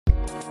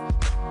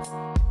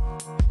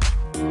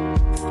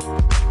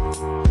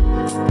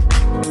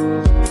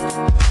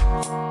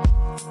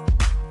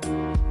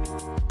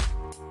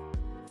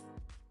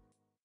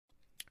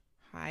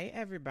Hi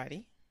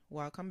everybody,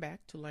 welcome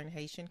back to Learn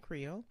Haitian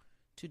Creole.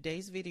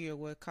 Today's video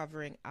we're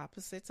covering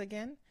opposites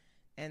again,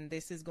 and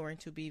this is going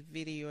to be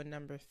video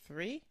number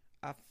 3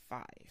 of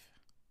 5.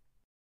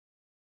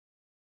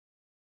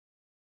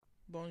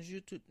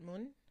 Bonjour tout le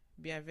monde,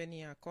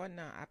 bienvenue encore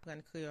dans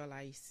Apprendre Créole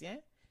Haïtien.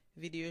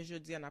 Vidéo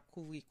jodi on a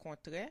couvri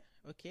contraire,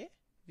 ok?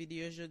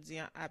 Vidéo jodi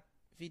on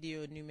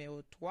vidéo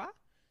numéro 3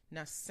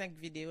 dans 5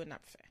 vidéos on a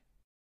fait.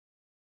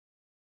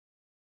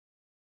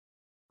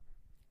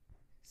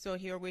 So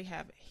here we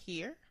have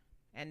hear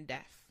and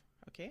deaf,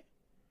 okay?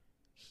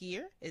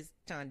 Hear is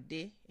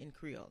tande in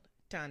Creole,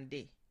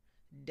 tande.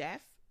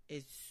 Deaf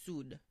is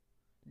soud.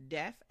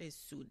 Deaf is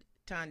soud.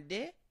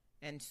 Tande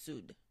and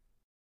soud.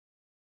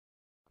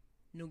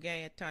 Nous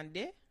gagnons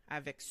tande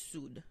avec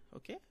soud,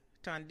 ok?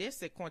 Tande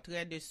c'est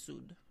contraire de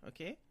soud,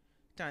 ok?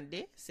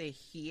 Tande c'est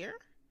hear.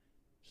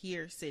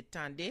 Hear c'est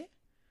tande,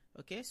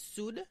 ok?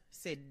 Soud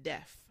c'est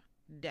deaf.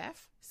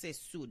 Deaf c'est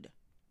soud.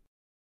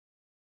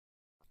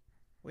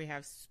 We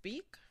have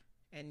speak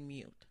and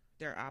mute.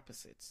 They're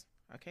opposites,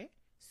 okay?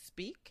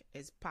 Speak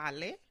is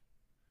parler.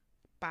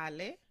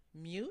 Parler.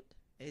 Mute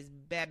is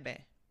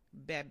bebe.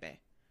 Bebe.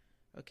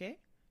 Okay?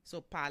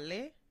 So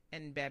parler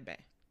and bebe.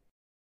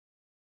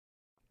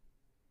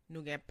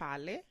 Nous gen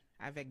parler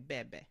avec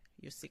bebe.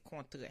 Yo c'est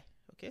contraire.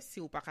 Okay? Si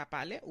ou pas ka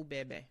parler ou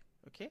bebe.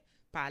 Okay?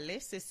 Parler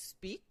c'est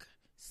speak.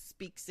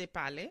 Speak c'est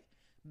parler.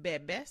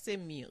 Bebe c'est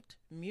mute.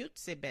 Mute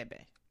c'est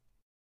bebe.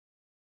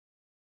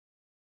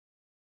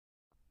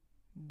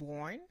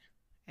 Born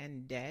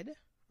and dead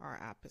are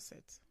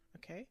opposites,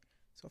 okay?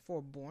 So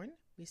for born,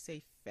 we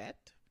say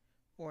fait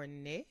or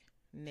né.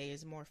 Né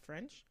is more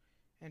French.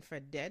 And for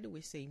dead,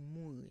 we say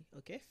mouri,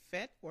 okay?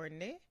 Fait or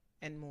né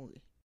and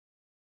mouri.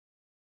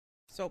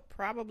 So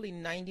probably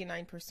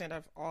 99%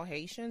 of all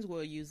Haitians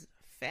will use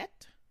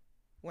fait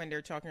when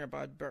they're talking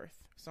about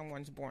birth.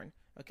 Someone's born,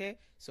 okay?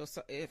 So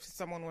if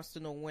someone wants to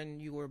know when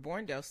you were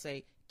born, they'll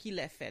say, qui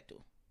l'a fait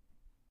tout?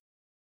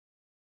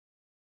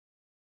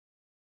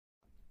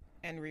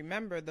 And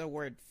remember, the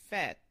word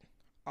fête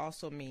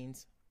also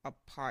means a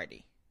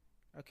party,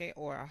 okay,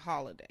 or a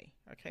holiday,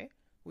 okay?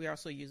 We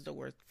also use the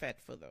word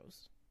fête for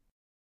those.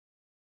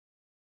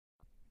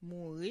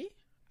 Mourir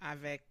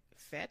avec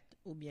fête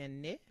ou bien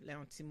né, là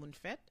on ti moun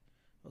fête,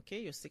 ok,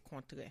 yo c'est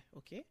contraire,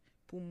 ok?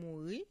 Pour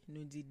mourir,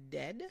 nous dit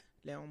dead,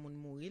 là on moun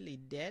mourir, les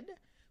dead.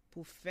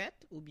 Pour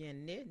fête ou bien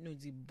né, nous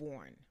dit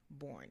born,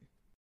 born.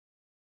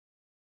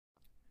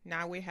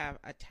 Now we have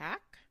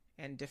attack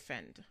and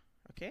defend,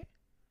 okay?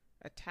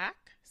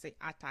 Attack, c'est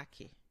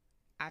attaquer.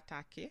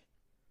 Attaquer,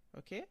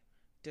 ok?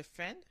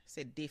 Defend,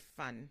 c'est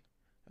défendre.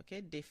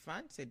 Ok?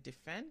 Défendre, c'est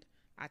defend.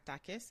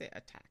 Attaquer, c'est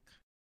attack.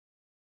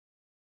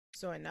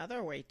 So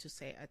another way to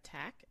say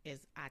attack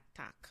is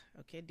attack.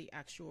 Okay? The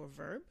actual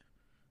verb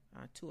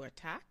to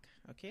attack.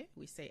 Okay?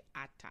 We say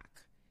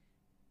attack.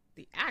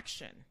 The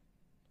action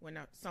when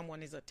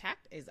someone is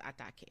attacked is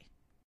attaquer.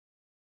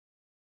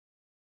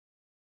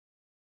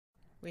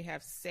 We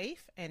have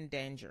safe and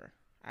danger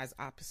as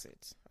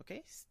opposites,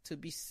 okay? To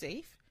be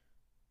safe,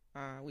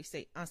 we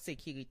say en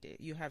sécurité.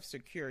 You have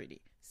security.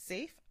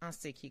 Safe, en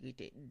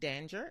sécurité.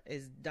 Danger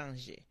is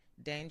danger.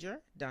 Danger,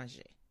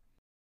 danger.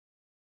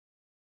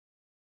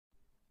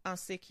 En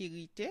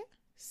sécurité,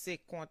 c'est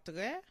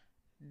contraire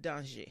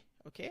danger,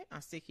 ok? En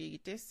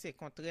sécurité, c'est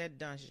contraire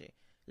danger.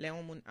 Les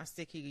gens en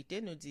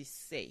sécurité nous dit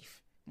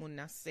safe. Moun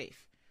nan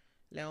safe.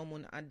 Les gens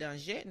en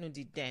danger nous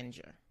dit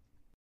danger.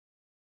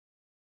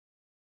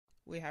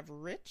 We have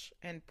rich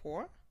and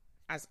poor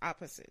as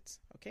opposites,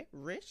 okay?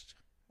 Rich,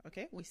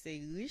 okay? We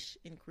say riche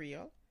in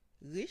Creole.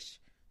 Riche.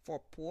 For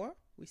poor,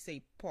 we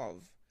say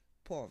pauvre.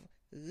 Pauvre.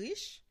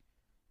 Riche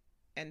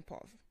and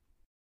pauvre.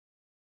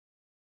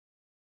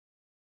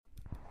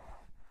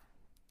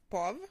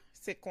 Pauvre,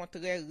 c'est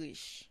contraire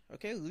riche,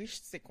 okay? Riche,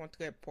 c'est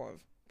contraire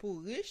pauvre.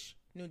 Pour riche,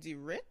 nous dit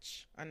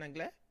rich en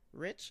anglais.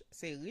 Rich,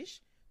 c'est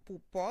riche.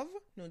 Pour pauvre,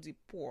 nous dit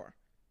poor.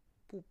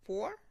 Pour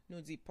poor,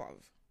 nous dit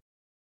pauvre.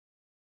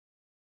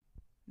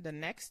 The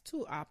next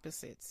two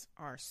opposites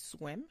are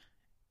swim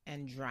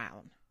and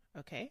drown,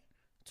 okay?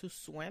 To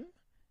swim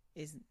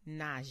is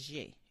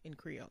nager in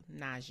Creole,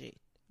 nager.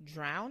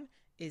 Drown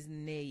is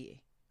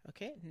nayer,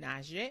 okay?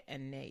 Nager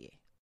and nayer.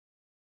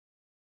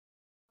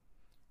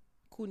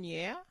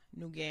 Kounya,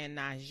 nous gagnons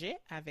nager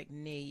avec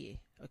nayer,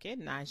 okay?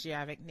 Nager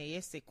avec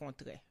nayer, c'est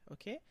contraire,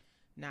 okay?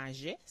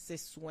 Nager, c'est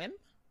swim,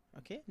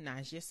 okay?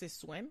 Nager, c'est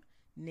swim.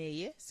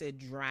 Nayer, c'est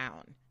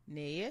drown.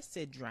 Nayer,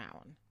 c'est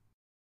drown.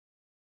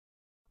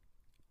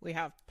 We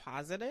have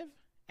positive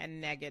and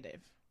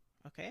negative,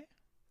 okay?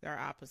 They're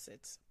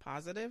opposites,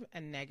 positive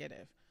and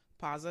negative.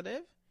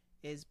 Positive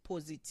is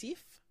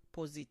positif,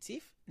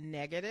 positif.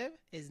 Negative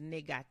is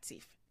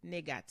négatif,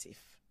 négatif.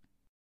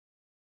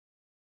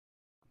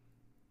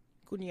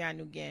 Kounya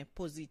nou gen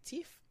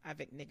positif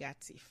avec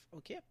négatif,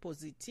 okay?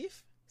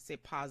 Positif, c'est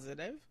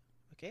positive,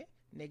 okay?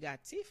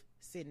 Négatif,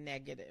 c'est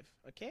negative,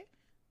 okay?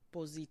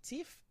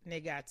 Positif,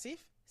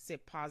 négatif, c'est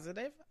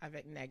positive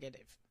avec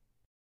negative.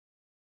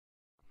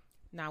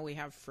 Now we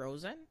have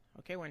frozen.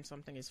 Okay, when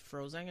something is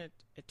frozen,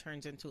 it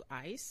turns into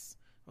ice.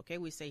 Okay,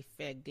 we say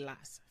faire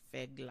glace,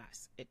 faire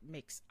glace. It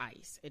makes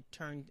ice. It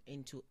turned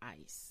into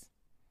ice.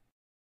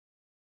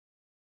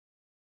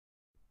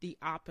 The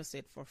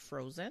opposite for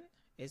frozen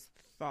is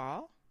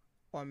thaw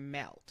or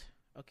melt,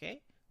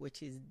 okay,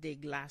 which is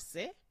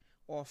déglacer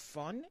or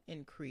fond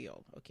in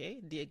Creole, okay.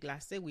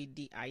 Déglacer, we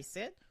de-ice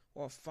it,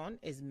 or fond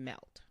is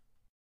melt.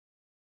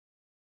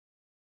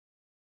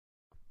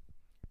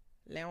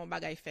 Là, on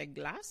bagay fait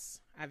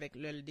glace avec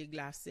l'œil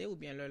déglacé ou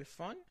bien l'œil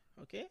fond,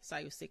 ok, ça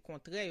c'est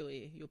contraire,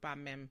 yo pas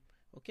même,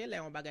 ok.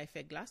 Là, on bagay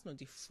fait glace, nous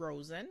dit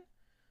frozen,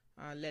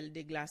 l'œil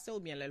déglacé ou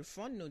bien l'œil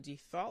fond, nous dit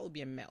thaw ou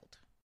bien melt.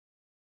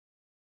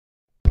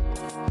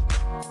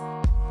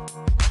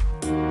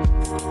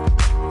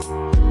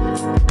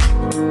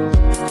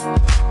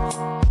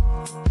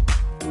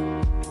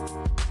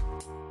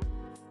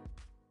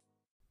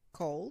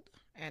 Cold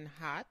and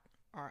hot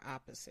are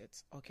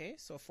opposites, okay?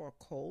 So for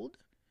cold,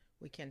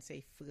 we can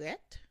say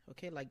fret,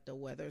 okay? Like the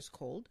weather's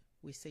cold,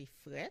 we say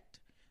fret.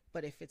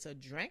 But if it's a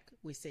drink,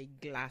 we say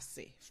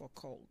glacé for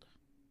cold.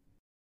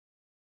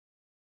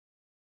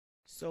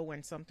 So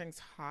when something's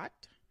hot,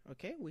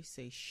 okay, we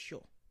say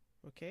chaud,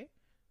 okay?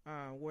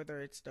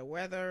 Whether it's the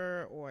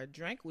weather or a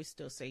drink, we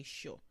still say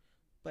chaud.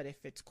 But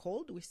if it's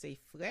cold, we say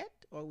fret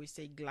or we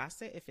say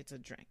glacé if it's a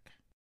drink.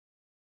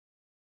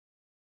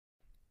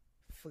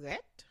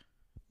 Fret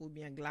ou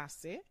bien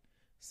glacé,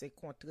 c'est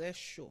contraire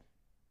chaud.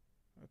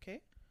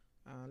 OK?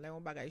 Là,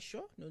 on bagay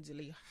chaud, nous dit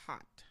li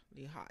hot,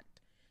 li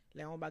hot.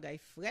 Là, on bagay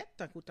fret,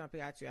 tant que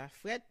température à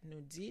fret,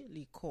 nous dit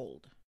li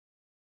cold.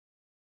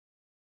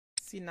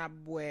 Si n'a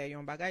boire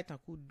yon bagay tant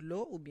que de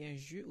l'eau ou bien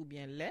jus ou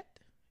bien lait,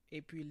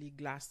 et puis li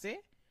glacé,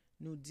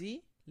 nous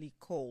dit li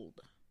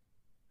cold.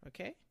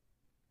 OK?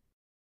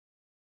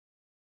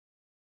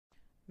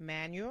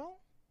 Manual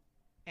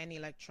and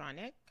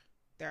electronic,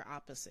 they're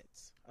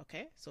opposites.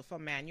 Okay? So for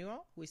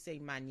manual, we say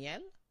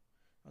manuel.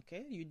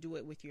 Okay? You do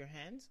it with your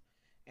hands.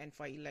 And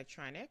for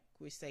electronic,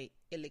 we say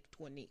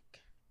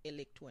électronique.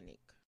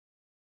 Électronique.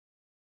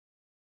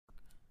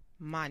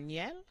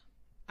 Manuel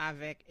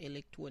avec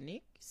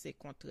électronique, c'est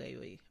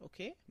contraire.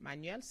 OK?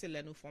 Manuel, c'est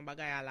là nous font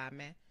bagay à la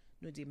main,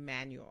 nous dit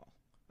manual.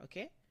 OK?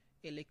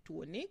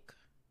 Électronique,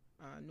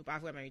 nous pas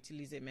vraiment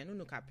utiliser mais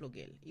nous ka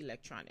plugger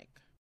electronic.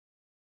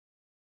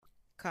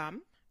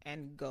 Come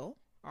and go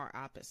are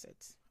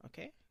opposites.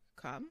 Okay?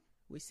 Come,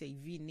 we say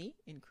vini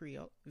in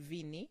Creole,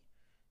 vini.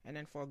 And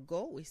then for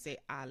go, we say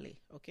aller.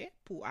 Okay?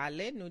 Pour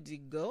aller, nous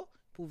dit go.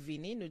 Pour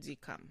vini, nous dit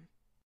come.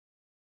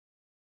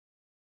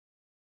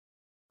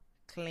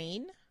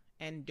 Clean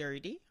and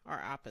dirty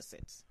are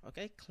opposites.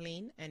 Okay?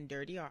 Clean and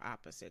dirty are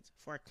opposites.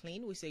 For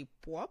clean, we say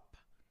propre,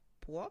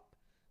 propre.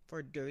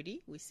 For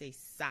dirty, we say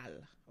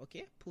sale.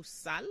 Okay? Pour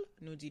sale,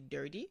 nous dit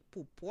dirty.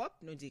 Pour propre,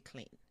 nous dit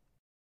clean.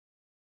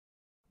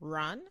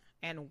 Run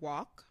and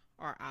walk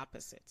are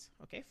opposites.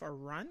 Okay? For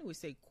run, we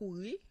say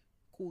courir,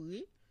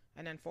 courir.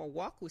 And then for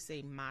walk, we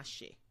say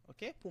marcher.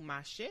 Okay? Pour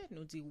marcher,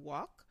 nous dit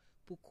walk.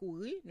 Pour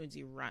courir, nous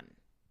dit run.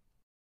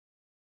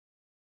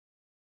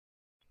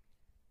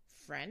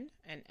 Friend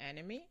and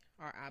enemy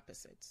are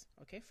opposites.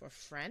 Okay? For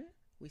friend,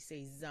 we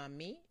say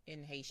zami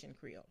in Haitian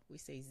Creole. We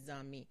say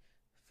zami.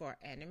 For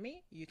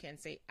enemy, you can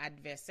say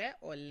adversaire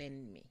or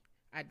l'ennemi.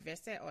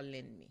 Adversaire or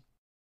l'ennemi.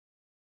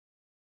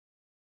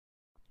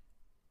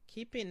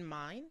 Keep in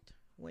mind,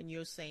 when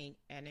you're saying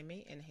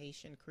enemy in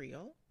Haitian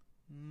Creole,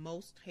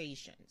 most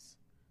Haitians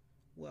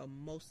will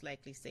most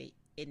likely say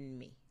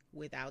ennemi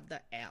without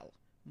the L.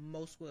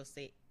 Most will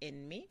say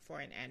ennemi for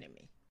an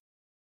enemy.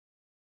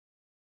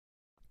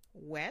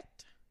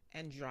 Wet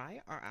and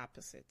dry are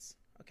opposites.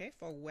 Okay,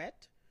 for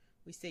wet,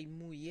 we say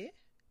mouillé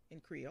in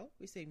Creole.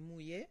 We say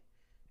mouillé.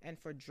 And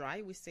for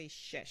dry, we say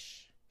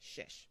sèche,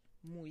 sèche.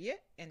 Mouillé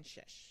and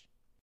sèche.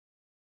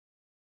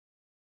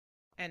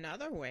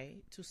 Another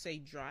way to say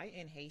dry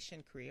in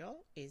Haitian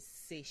Creole is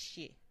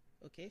séché.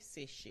 Okay,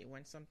 séché.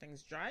 When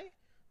something's dry,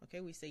 okay,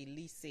 we say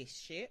li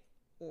séché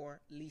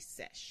or li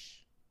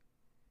sèche.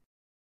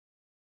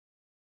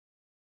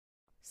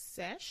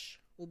 Sèche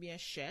ou bien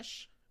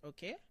chèche,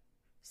 okay,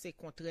 c'est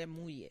contraire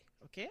mouillé,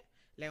 okay.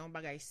 Là, on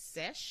bagay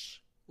sèche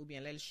ou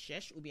bien l'el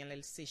chèche ou bien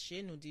l'el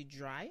séché, nous dit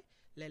dry.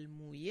 L'el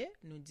mouillé,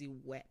 nous dit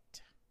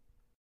wet.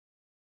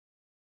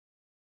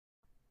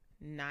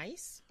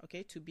 Nice,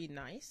 okay, to be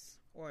nice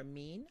or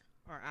mean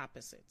are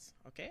opposites,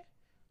 okay?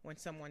 When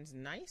someone's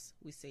nice,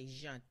 we say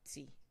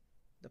gentil.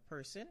 The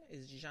person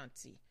is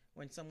gentil.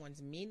 When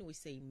someone's mean, we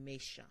say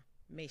méchant,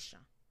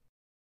 méchant.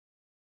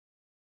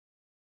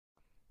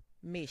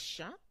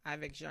 Méchant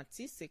avec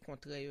gentil, c'est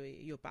contraire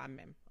yo pas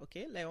même,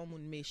 okay? Là, on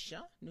moun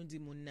méchant, nous dit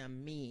moun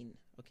nan mean,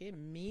 okay?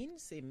 Mean,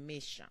 c'est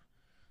méchant.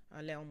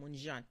 Là, on moun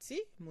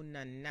gentil, moun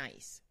nan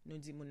nice. Nous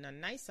dit moun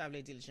nan nice, ça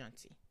veut dire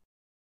gentil.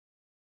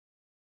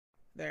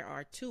 There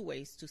are two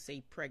ways to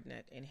say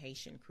pregnant in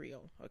Haitian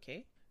Creole,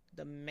 okay?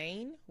 The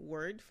main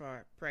word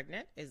for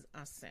pregnant is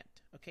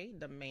enceinte, okay?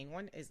 The main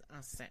one is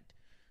enceinte.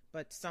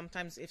 But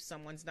sometimes if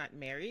someone's not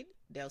married,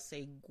 they'll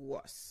say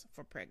grosse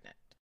for pregnant.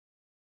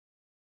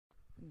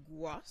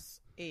 Grosse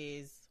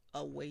is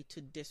a way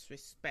to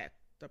disrespect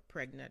the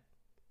pregnant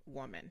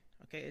woman.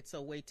 Okay, it's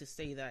a way to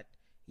say that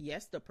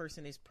yes, the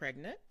person is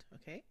pregnant,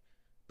 okay,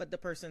 but the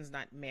person's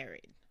not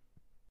married.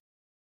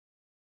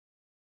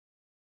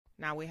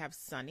 Now we have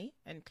sunny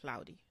and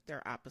cloudy.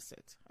 They're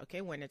opposites.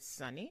 Okay, when it's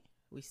sunny,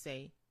 we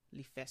say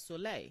li fait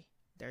soleil.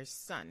 There's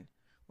sun.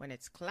 When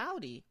it's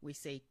cloudy, we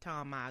say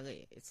temps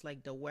maré. It's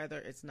like the weather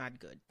is not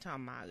good.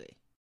 Temps maré.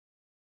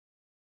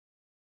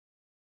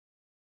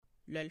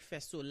 Le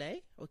fait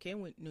soleil, okay,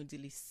 nous dit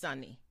li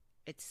sunny.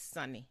 It's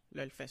sunny.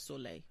 Le fait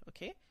soleil,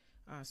 okay.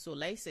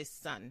 Soleil, c'est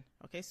sun.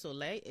 Okay,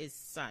 soleil is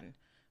sun.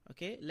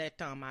 Okay, le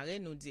temps maré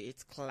nous dit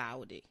it's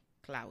cloudy.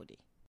 Cloudy.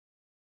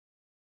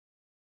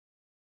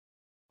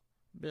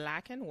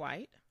 Black and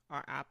white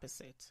are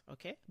opposites,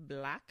 okay?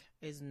 Black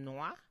is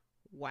noir,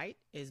 white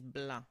is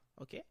blanc,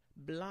 okay?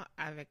 Blanc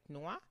avec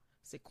noir,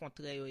 c'est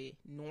contraire.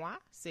 Noir,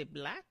 c'est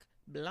black,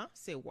 blanc,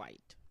 c'est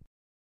white.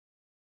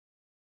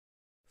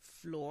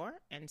 Floor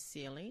and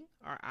ceiling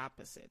are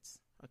opposites,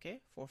 okay?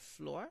 For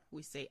floor,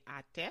 we say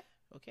à terre,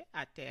 okay?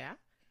 À terre.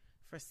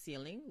 For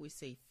ceiling, we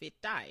say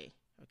fétail,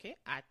 okay?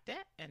 À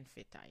terre and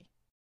fétail.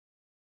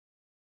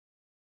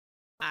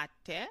 À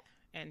terre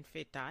and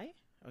fétail,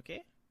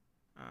 okay?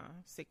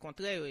 C'est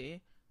contraire.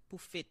 Pour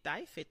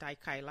fétail, fétail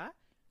kaila,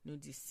 nous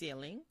dit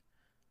ceiling.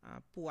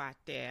 Pour à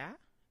terre,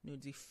 nous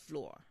dit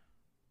floor.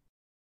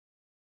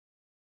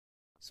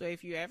 So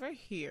if you ever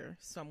hear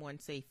someone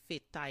say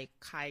fétail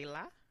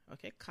kaila,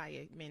 okay,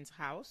 kaya means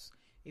house.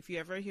 If you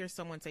ever hear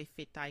someone say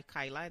fétail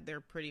kaila,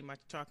 they're pretty much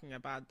talking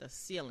about the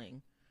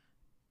ceiling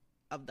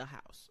of the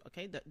house,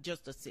 okay,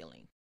 just the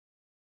ceiling.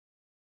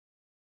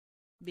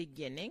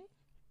 Beginning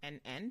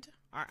and end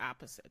are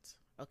opposites.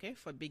 Okay,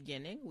 for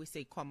beginning, we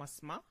say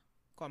commencement,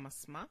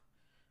 commencement.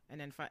 And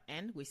then for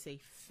end, we say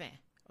fin.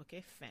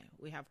 Okay, fin.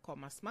 We have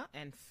commencement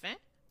and fin.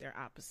 They're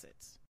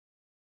opposites.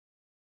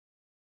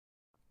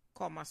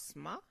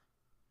 Commencement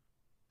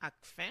ak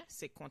fin,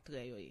 c'est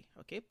contraire.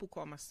 Okay, pour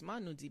commencement,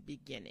 nous dit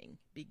beginning.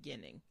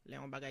 Beginning. Là,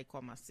 on bagay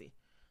commencer.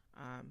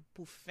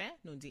 Pour fin,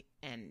 nous dit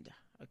end.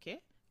 Okay,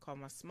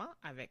 commencement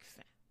avec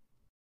fin.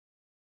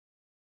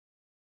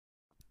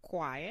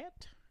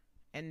 Quiet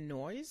and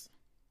noise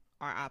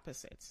are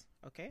opposites.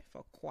 Okay,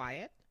 for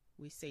quiet,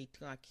 we say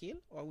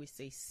tranquille or we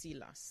say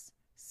silence.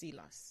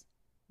 Silence.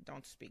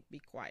 Don't speak, be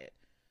quiet.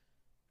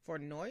 For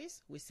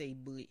noise, we say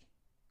bruit.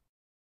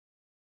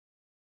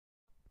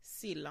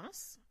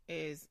 Silence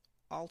is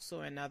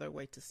also another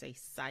way to say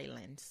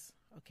silence.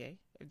 Okay,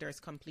 if there's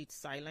complete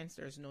silence,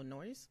 there's no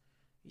noise,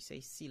 you say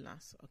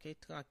silence. Okay,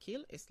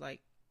 tranquille is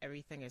like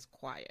everything is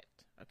quiet.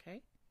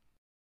 Okay.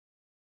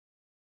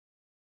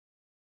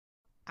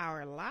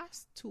 Our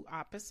last two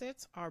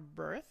opposites are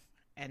birth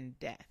and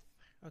death.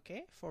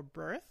 Okay, for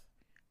birth,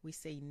 we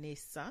say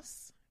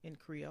naissance in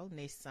Creole,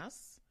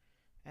 naissance.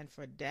 And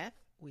for death,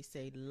 we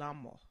say la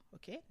mort.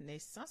 Okay,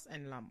 naissance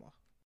and la mort.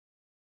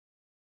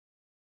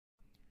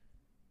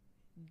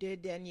 Deux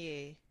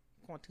derniers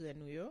contre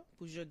nous yo,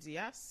 pour jodi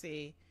a,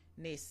 c'est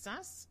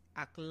naissance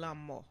ak la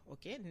mort.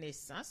 Okay,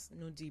 naissance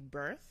nous dit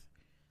birth,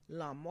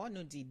 la mort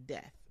nous dit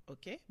death.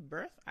 Okay,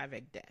 birth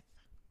avec death.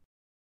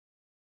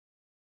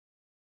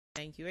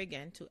 Thank you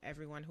again to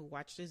everyone who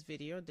watched this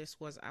video. This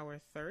was our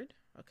third,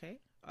 okay,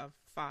 of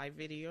 5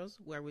 videos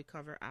where we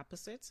cover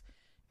opposites.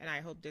 And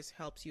I hope this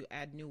helps you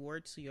add new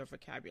words to your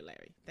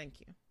vocabulary. Thank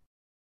you.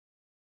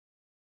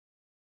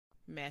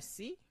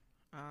 Merci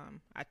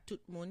à tout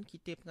le monde qui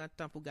te prend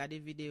temps pour regarder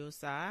vidéo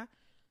ça.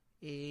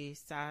 Et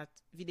ça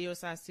vidéo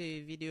ça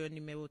c'est vidéo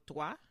numéro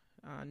 3.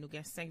 Nous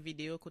avons 5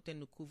 vidéos côté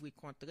nous couvrir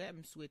contre.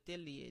 Je souhaite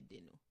les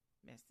aider nous.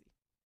 Merci.